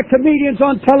maligned by comedians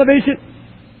on television.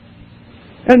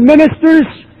 And ministers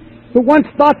who once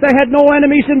thought they had no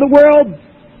enemies in the world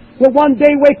will one day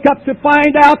wake up to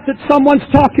find out that someone's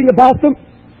talking about them.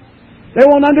 They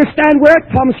won't understand where it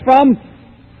comes from.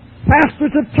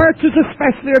 Pastors of churches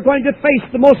especially are going to face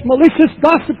the most malicious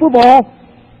gossip of all.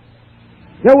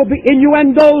 There will be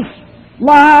innuendos,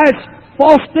 lies,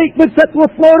 false statements that will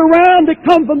float around that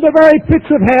come from the very pits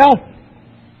of hell.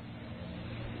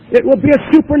 It will be a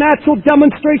supernatural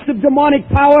demonstration of demonic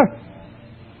power.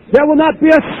 There will not be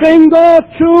a single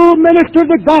true minister of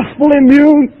the gospel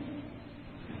immune.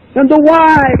 And the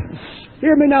wives,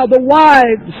 hear me now, the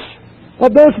wives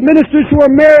of those ministers who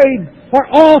are married are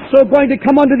also going to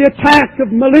come under the attack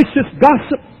of malicious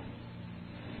gossip.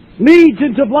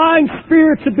 Legions of lying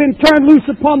spirits have been turned loose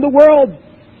upon the world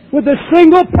with the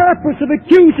single purpose of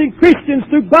accusing Christians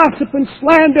through gossip and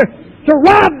slander to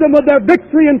rob them of their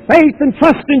victory and faith and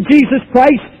trust in Jesus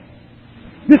Christ.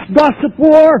 This gossip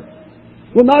war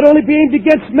will not only be aimed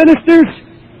against ministers,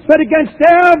 but against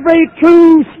every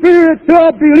true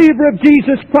Spirit-filled believer of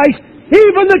Jesus Christ.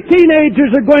 Even the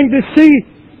teenagers are going to see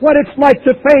what it's like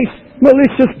to face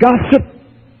malicious gossip.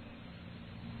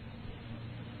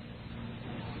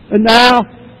 And now,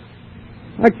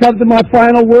 I come to my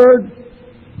final word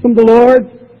from the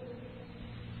Lord.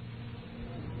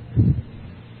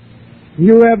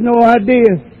 You have no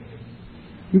idea.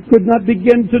 You could not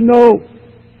begin to know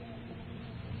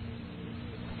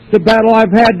the battle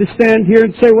I've had to stand here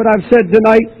and say what I've said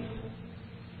tonight.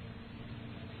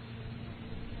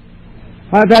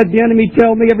 I've had the enemy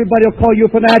tell me everybody will call you a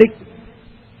fanatic.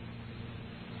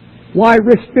 Why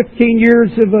risk 15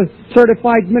 years of a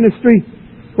certified ministry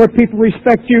where people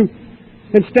respect you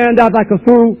and stand out like a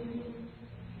fool?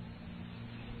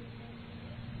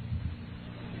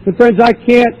 But friends, I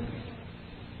can't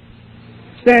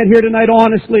stand here tonight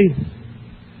honestly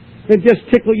and just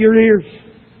tickle your ears.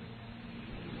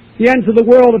 The ends of the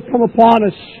world have come upon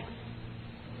us.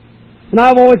 And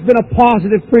I've always been a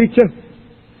positive preacher.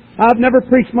 I've never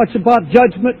preached much about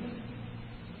judgment.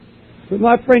 But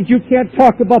my friends, you can't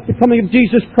talk about the coming of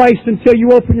Jesus Christ until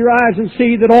you open your eyes and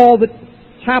see that all that's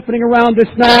happening around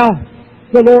us now,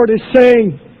 the Lord is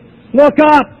saying, look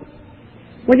up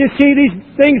when you see these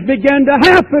things begin to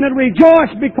happen and rejoice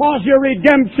because your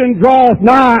redemption draweth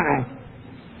nigh.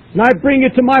 And I bring you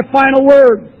to my final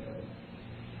word.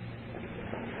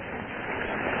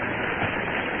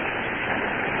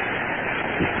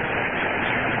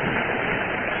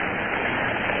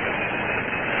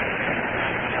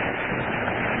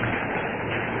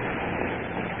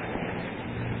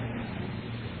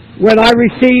 When I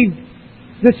received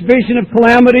this vision of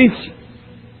calamities,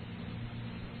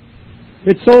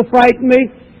 it so frightened me.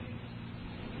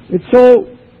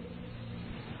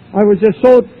 I was just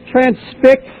so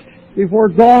transfixed before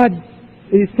God.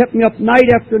 He's kept me up night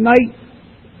after night.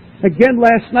 Again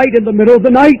last night in the middle of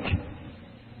the night.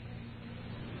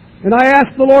 And I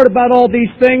asked the Lord about all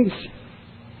these things.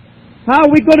 How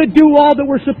are we going to do all that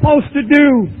we're supposed to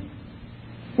do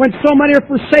when so many are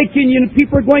forsaking you and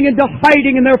people are going into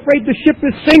hiding and they're afraid the ship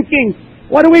is sinking?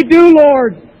 What do we do,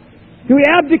 Lord? Do we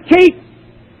abdicate?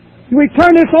 Do we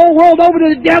turn this whole world over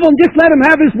to the devil and just let him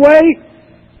have his way?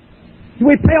 Do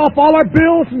we pay off all our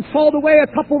bills and fold away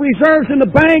a couple reserves in the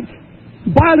bank,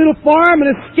 buy a little farm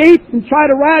and escape and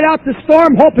try to ride out the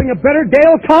storm hoping a better day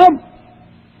will come?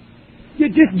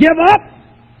 You just give up?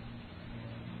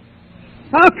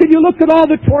 How can you look at all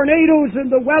the tornadoes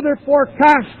and the weather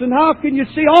forecast, and how can you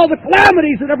see all the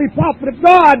calamities that every prophet of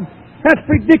God has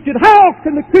predicted? How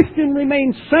can the Christian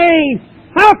remain sane?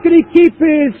 How can he keep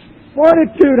his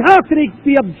fortitude? How can he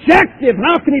be objective?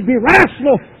 How can he be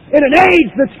rational in an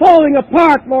age that's falling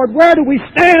apart? Lord, where do we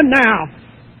stand now?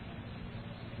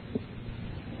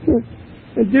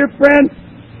 And dear friend,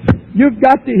 you've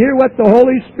got to hear what the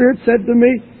Holy Spirit said to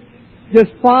me.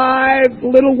 Just 5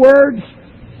 little words,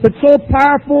 but so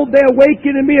powerful they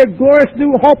awakened in me a glorious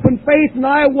new hope and faith, and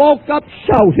I woke up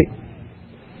shouting.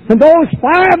 And those 5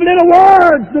 little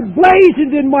words that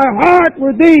blazoned in my heart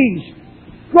were these: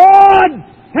 God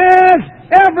has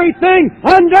everything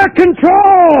under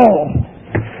control.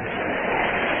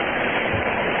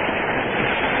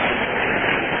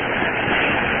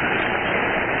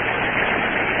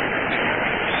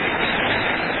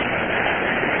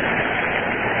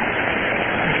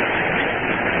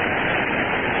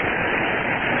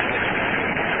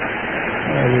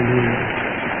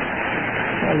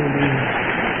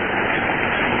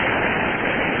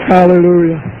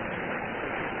 Hallelujah.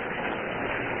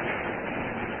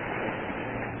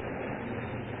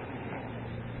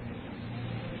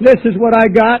 This is what I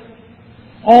got.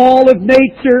 All of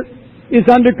nature is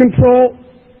under control.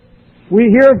 We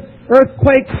hear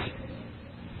earthquakes,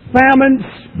 famines,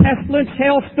 pestilence,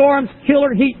 hailstorms,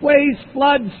 killer heat waves,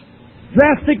 floods,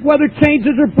 Drastic weather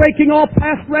changes are breaking all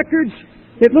past records.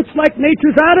 It looks like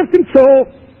nature's out of control.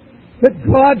 But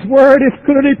God's Word has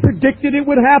clearly predicted it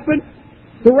would happen.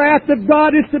 The wrath of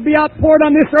God is to be outpoured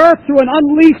on this earth through an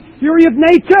unleashed fury of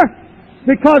nature,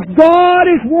 because God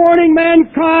is warning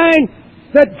mankind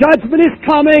that judgment is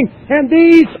coming, and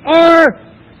these are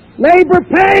labor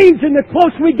pains, and the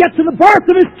closer we get to the birth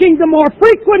of His kingdom, more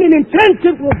frequent and intense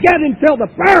it will get until the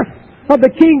birth of the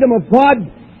kingdom of God.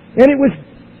 And it was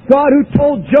God who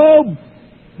told Job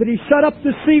that He shut up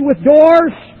the sea with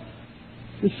doors.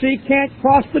 The sea can't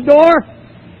cross the door.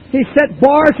 He set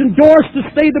bars and doors to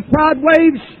stay the proud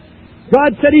waves.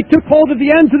 God said He took hold of the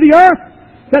ends of the earth,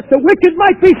 that the wicked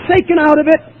might be shaken out of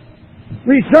it.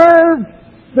 Reserved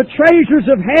the treasures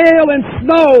of hail and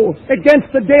snow against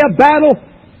the day of battle.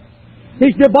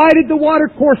 He's divided the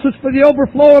water courses for the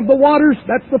overflow of the waters.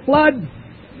 That's the flood.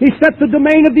 He set the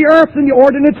domain of the earth and the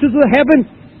ordinances of heaven.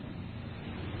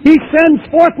 He sends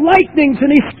forth lightnings and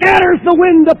He scatters the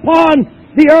wind upon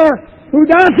the earth. Who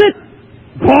does it?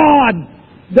 God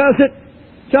does it.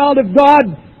 Child of God,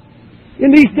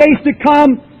 in these days to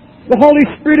come, the Holy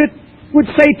Spirit would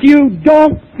say to you,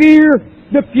 don't fear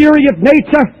the fury of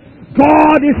nature.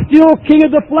 God is still King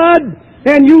of the flood.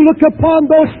 And you look upon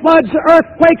those floods,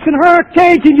 earthquakes, and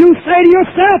hurricanes, and you say to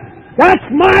yourself, that's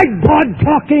my God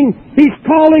talking. He's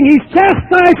calling, He's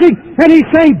chastising, and He's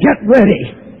saying, get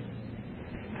ready.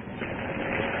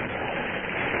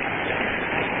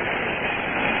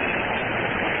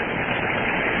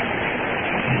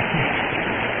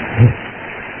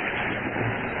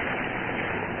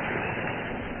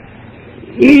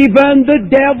 Even the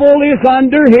devil is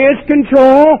under His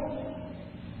control.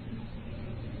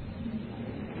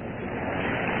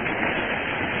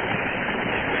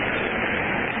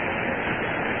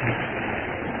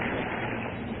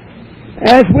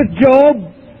 As with Job,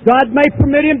 God may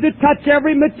permit him to touch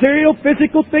every material,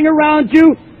 physical thing around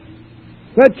you,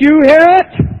 but you hear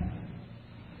it?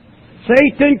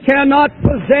 Satan cannot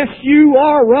possess you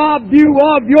or rob you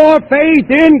of your faith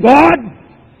in God.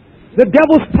 The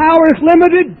devil's power is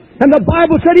limited, and the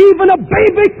Bible said even a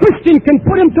baby Christian can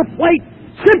put him to flight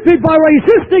simply by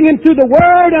resisting into the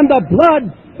Word and the blood.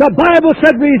 The Bible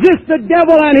said resist the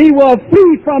devil and he will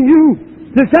flee from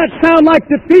you. Does that sound like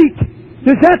defeat?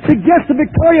 Does that suggest a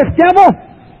victorious devil?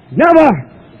 Never.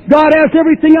 God has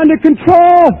everything under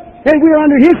control, and we are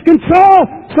under His control,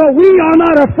 so we are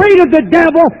not afraid of the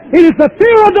devil. It is the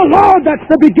fear of the Lord that's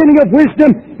the beginning of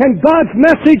wisdom, and God's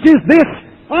message is this: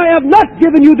 I have not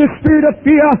given you the spirit of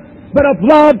fear, but of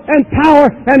love and power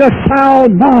and a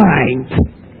sound mind.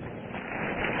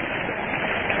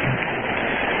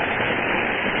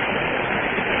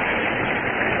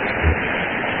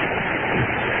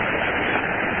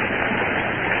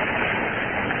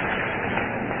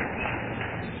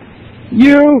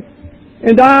 You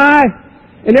and I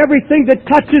and everything that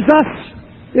touches us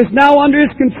is now under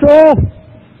His control.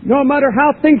 No matter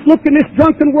how things look in this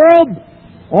drunken world,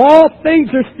 all things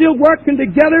are still working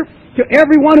together to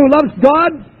everyone who loves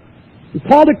God, and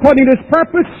called according to His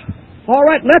purpose. All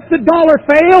right, let the dollar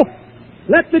fail.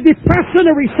 Let the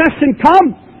depression or recession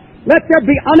come. Let there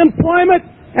be unemployment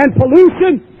and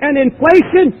pollution and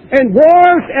inflation and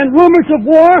wars and rumors of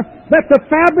war. Let the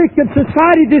fabric of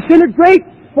society disintegrate.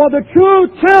 For the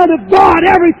true child of God,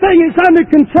 everything is under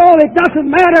control. It doesn't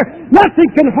matter.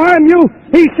 Nothing can harm you.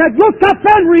 He said, look up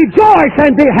and rejoice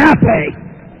and be happy.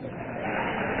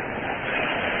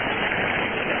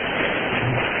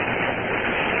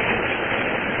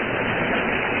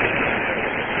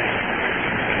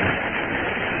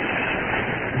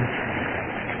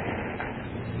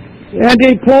 And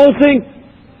in closing,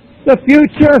 the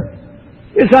future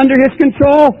is under His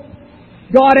control.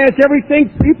 God has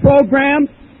everything pre-programmed.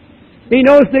 He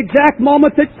knows the exact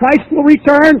moment that Christ will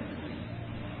return.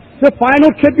 The final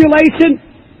tribulation,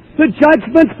 the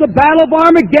judgments, the battle of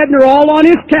Armageddon are all on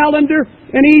His calendar,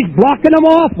 and He's blocking them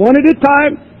off one at a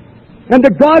time. And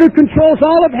the God who controls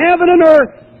all of heaven and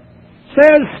earth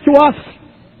says to us,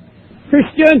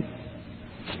 Christian,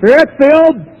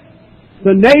 Spirit-filled,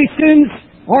 the nations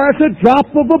are as a drop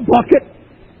of a bucket,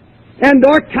 and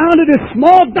are counted as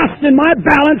small dust in my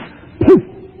balance.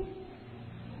 Poof!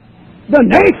 The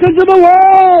nations of the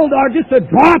world are just a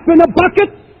drop in a bucket.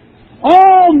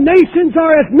 All nations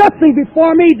are as nothing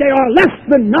before me. They are less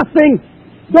than nothing.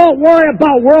 Don't worry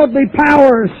about worldly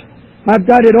powers. I've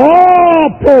got it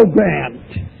all programmed.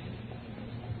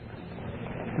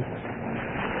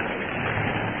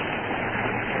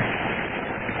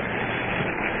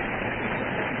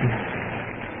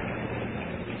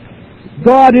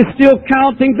 God is still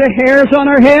counting the hairs on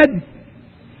our head.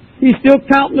 He's still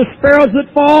counting the sparrows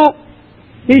that fall.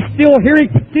 He's still hearing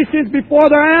petitions before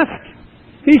they're asked.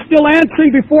 He's still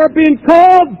answering before being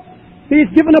called. He's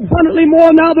given abundantly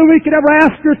more now than we could ever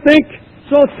ask or think.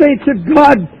 So, saints of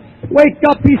God, wake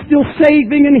up. He's still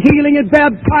saving and healing and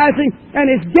baptizing, and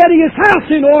is getting His house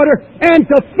in order. And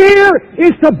to fear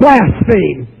is to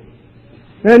blaspheme.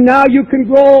 And now you can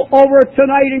go over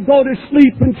tonight and go to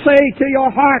sleep and say to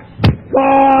your heart,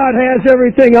 God has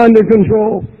everything under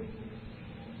control.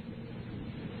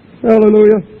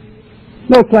 Hallelujah.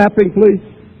 No clapping, please.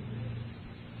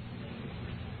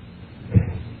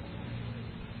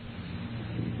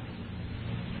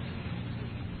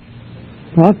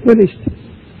 I've finished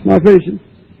my vision.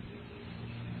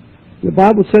 The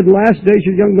Bible said, in the last days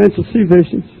your young men shall see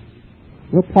visions.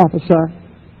 They'll prophesy.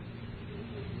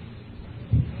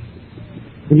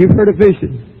 And you've heard a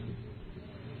vision.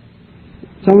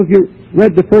 Some of you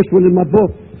read the first one in my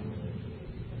book.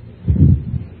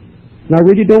 And I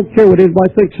really don't care what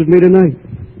anybody thinks of me tonight.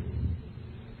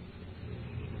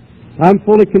 I'm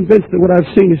fully convinced that what I've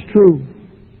seen is true.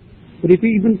 But if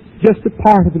even just a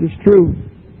part of it is true,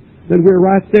 then we're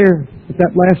right there at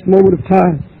that last moment of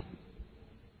time.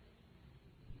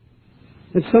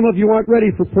 And some of you aren't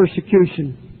ready for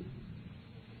persecution.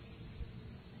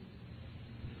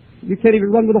 You can't even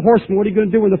run with a horseman. What are you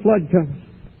going to do when the flood comes?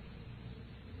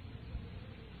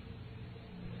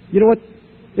 You know what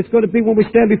it's going to be when we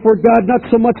stand before God? Not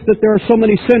so much that there are so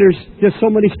many sinners, just so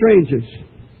many strangers.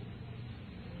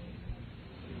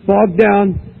 Bogged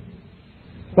down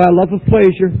by a love of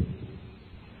pleasure.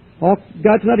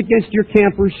 God's not against your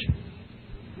campers,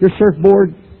 your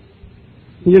surfboard,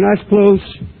 and your nice clothes.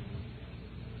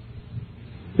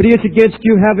 But He is against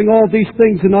you having all these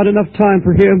things and not enough time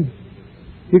for Him.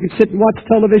 You can sit and watch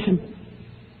television.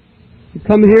 You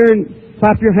come here and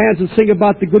clap your hands and sing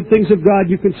about the good things of God.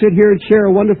 You can sit here and share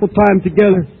a wonderful time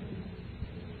together.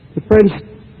 But friends,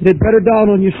 it had better dawn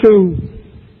on you soon.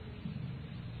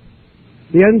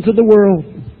 The ends of the world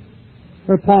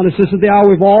are upon us. This is the hour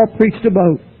we've all preached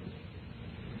about.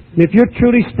 And if you're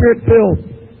truly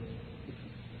Spirit-filled,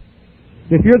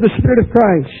 if you're the Spirit of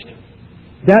Christ,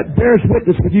 that bears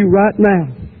witness with you right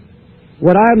now.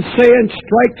 What I'm saying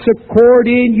strikes a chord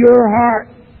in your heart.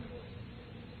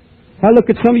 I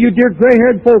look at some of you dear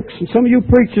gray-haired folks and some of you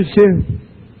preachers here.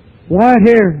 White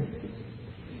hair.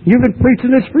 You've been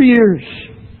preaching this for years.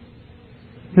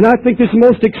 And I think this is the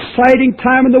most exciting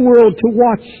time in the world to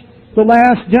watch the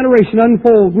last generation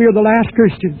unfold. We are the last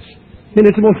Christians. And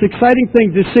it's the most exciting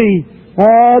thing to see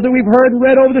all that we've heard and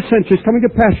read over the centuries coming to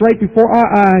pass right before our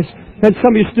eyes. And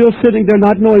some of you still sitting there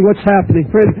not knowing what's happening.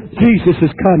 Friend, Jesus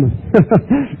is coming.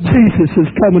 Jesus is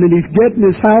coming and He's getting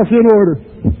His house in order.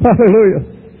 Hallelujah.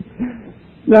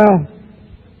 Now,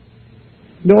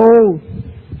 no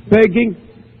begging,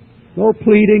 no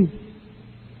pleading.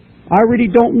 I really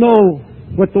don't know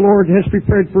what the Lord has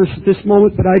prepared for us at this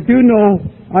moment, but I do know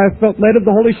I have felt led of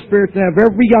the Holy Spirit to have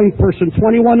every young person,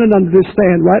 21 and under, to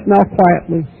stand right now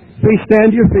quietly. Please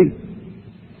stand to your feet.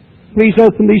 Please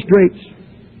open these drapes.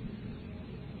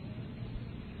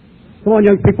 Come on,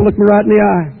 young people, look me right in the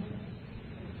eye.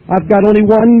 I've got only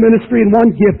one ministry and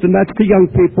one gift, and that's to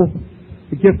young people.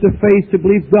 The gift of faith to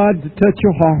believe God to touch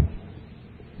your heart.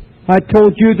 I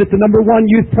told you that the number one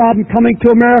youth problem coming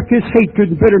to America is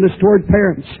hatred and bitterness toward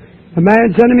parents. A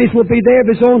man's enemies will be they of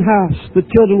his own house. The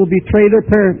children will betray their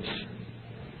parents.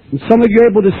 And some of you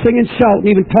are able to sing and shout and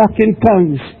even talk in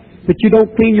tongues. But you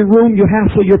don't clean your room, you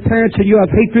hassle your parents, and you have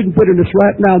hatred and bitterness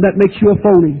right now. That makes you a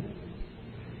phony.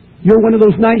 You're one of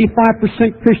those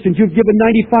 95% Christians. You've given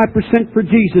 95% for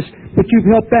Jesus, but you've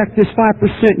held back this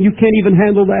 5%, and you can't even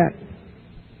handle that.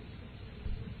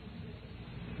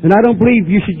 And I don't believe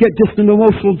you should get just an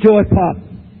emotional joy pop.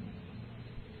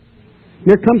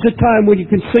 There comes a time when you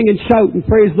can sing and shout and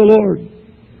praise the Lord.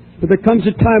 But there comes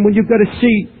a time when you've got to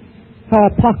see how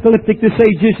apocalyptic this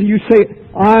age is, and you say,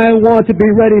 I want to be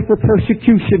ready for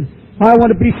persecution. I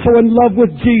want to be so in love with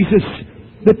Jesus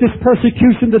that this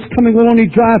persecution that's coming will only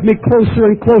drive me closer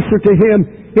and closer to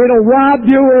Him. It'll rob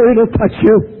you or it'll touch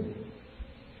you.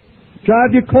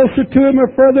 Drive you closer to Him or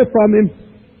further from Him.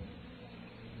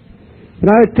 And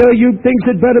I tell you, things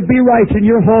had better be right in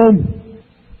your home.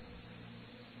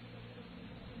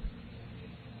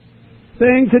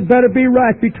 Things had better be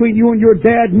right between you and your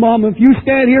dad and mom. If you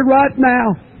stand here right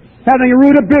now having a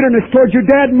root of bitterness towards your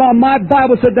dad and mom, my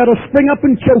Bible said that'll spring up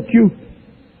and choke you.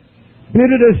 And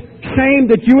it is shame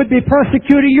that you would be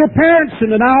persecuting your parents.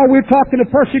 In an hour we're talking of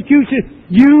persecution.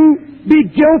 You be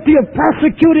guilty of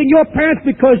persecuting your parents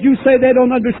because you say they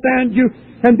don't understand you.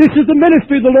 And this is the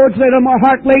ministry the Lord's laid on my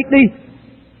heart lately.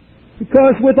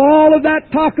 Because with all of that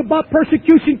talk about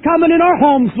persecution coming in our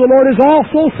homes, the Lord has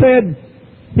also said,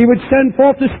 He would send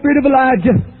forth the spirit of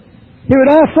Elijah. He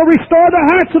would also restore the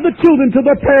hearts of the children to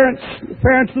their parents. The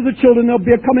parents of the children, there'll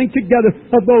be a coming together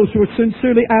of those who are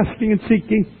sincerely asking and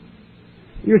seeking.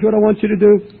 Here's what I want you to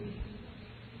do.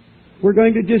 We're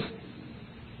going to just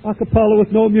a cappella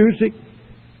with no music.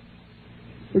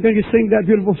 We're going to sing that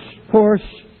beautiful chorus.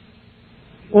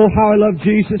 Oh, how I love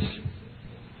Jesus.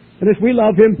 And as we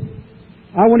love Him,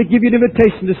 I want to give you an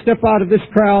invitation to step out of this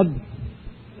crowd.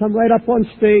 Come right up on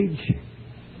stage.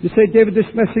 You say, David, this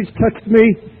message touched me.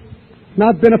 And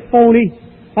I've been a phony.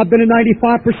 I've been a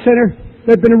 95%er.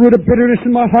 There's been a root of bitterness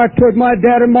in my heart toward my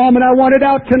dad and mom, and I want it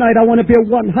out tonight. I want to be a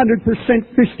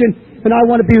 100% Christian, and I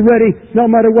want to be ready no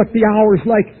matter what the hour's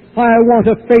like. I want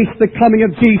to face the coming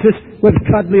of Jesus with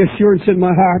godly assurance in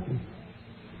my heart.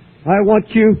 I want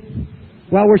you,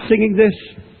 while we're singing this,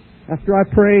 after I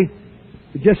pray,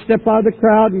 to just step out of the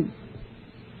crowd and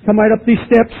come right up these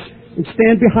steps and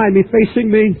stand behind me, facing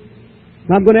me.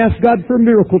 And I'm going to ask God for a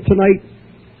miracle tonight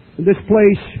in this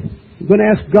place. I'm going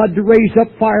to ask God to raise up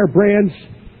firebrands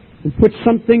and put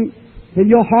something in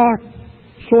your heart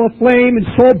so aflame and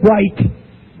so bright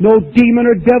no demon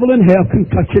or devil in hell can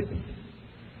touch it.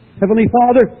 Heavenly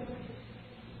Father,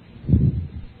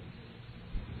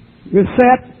 you're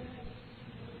sat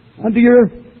under your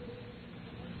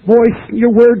voice,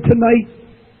 your word tonight.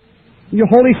 Your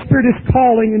Holy Spirit is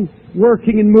calling and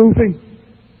working and moving.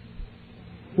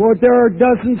 Lord, there are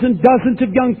dozens and dozens of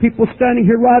young people standing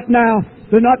here right now.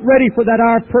 They're not ready for that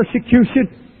hour of persecution.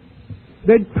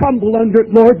 They'd crumble under it,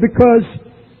 Lord, because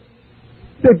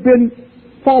they've been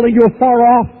falling you far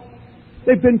off.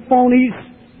 They've been phonies,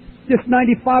 just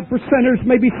 95%ers,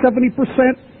 maybe 70%.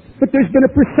 But there's been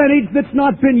a percentage that's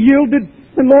not been yielded.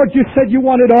 And Lord, you said you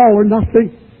want it all or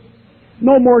nothing.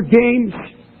 No more games.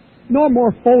 No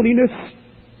more phoniness.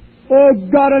 Oh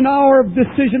God, an hour of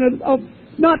decision, of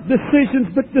not decisions,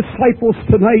 but disciples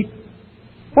tonight.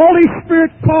 Holy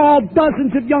Spirit called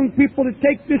dozens of young people to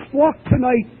take this walk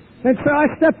tonight. And so I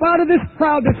step out of this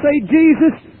crowd to say,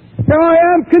 Jesus, here I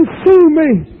am, consume me.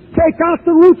 Take out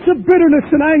the roots of bitterness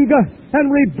and anger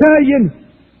and rebellion.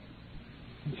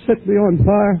 Set me on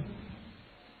fire.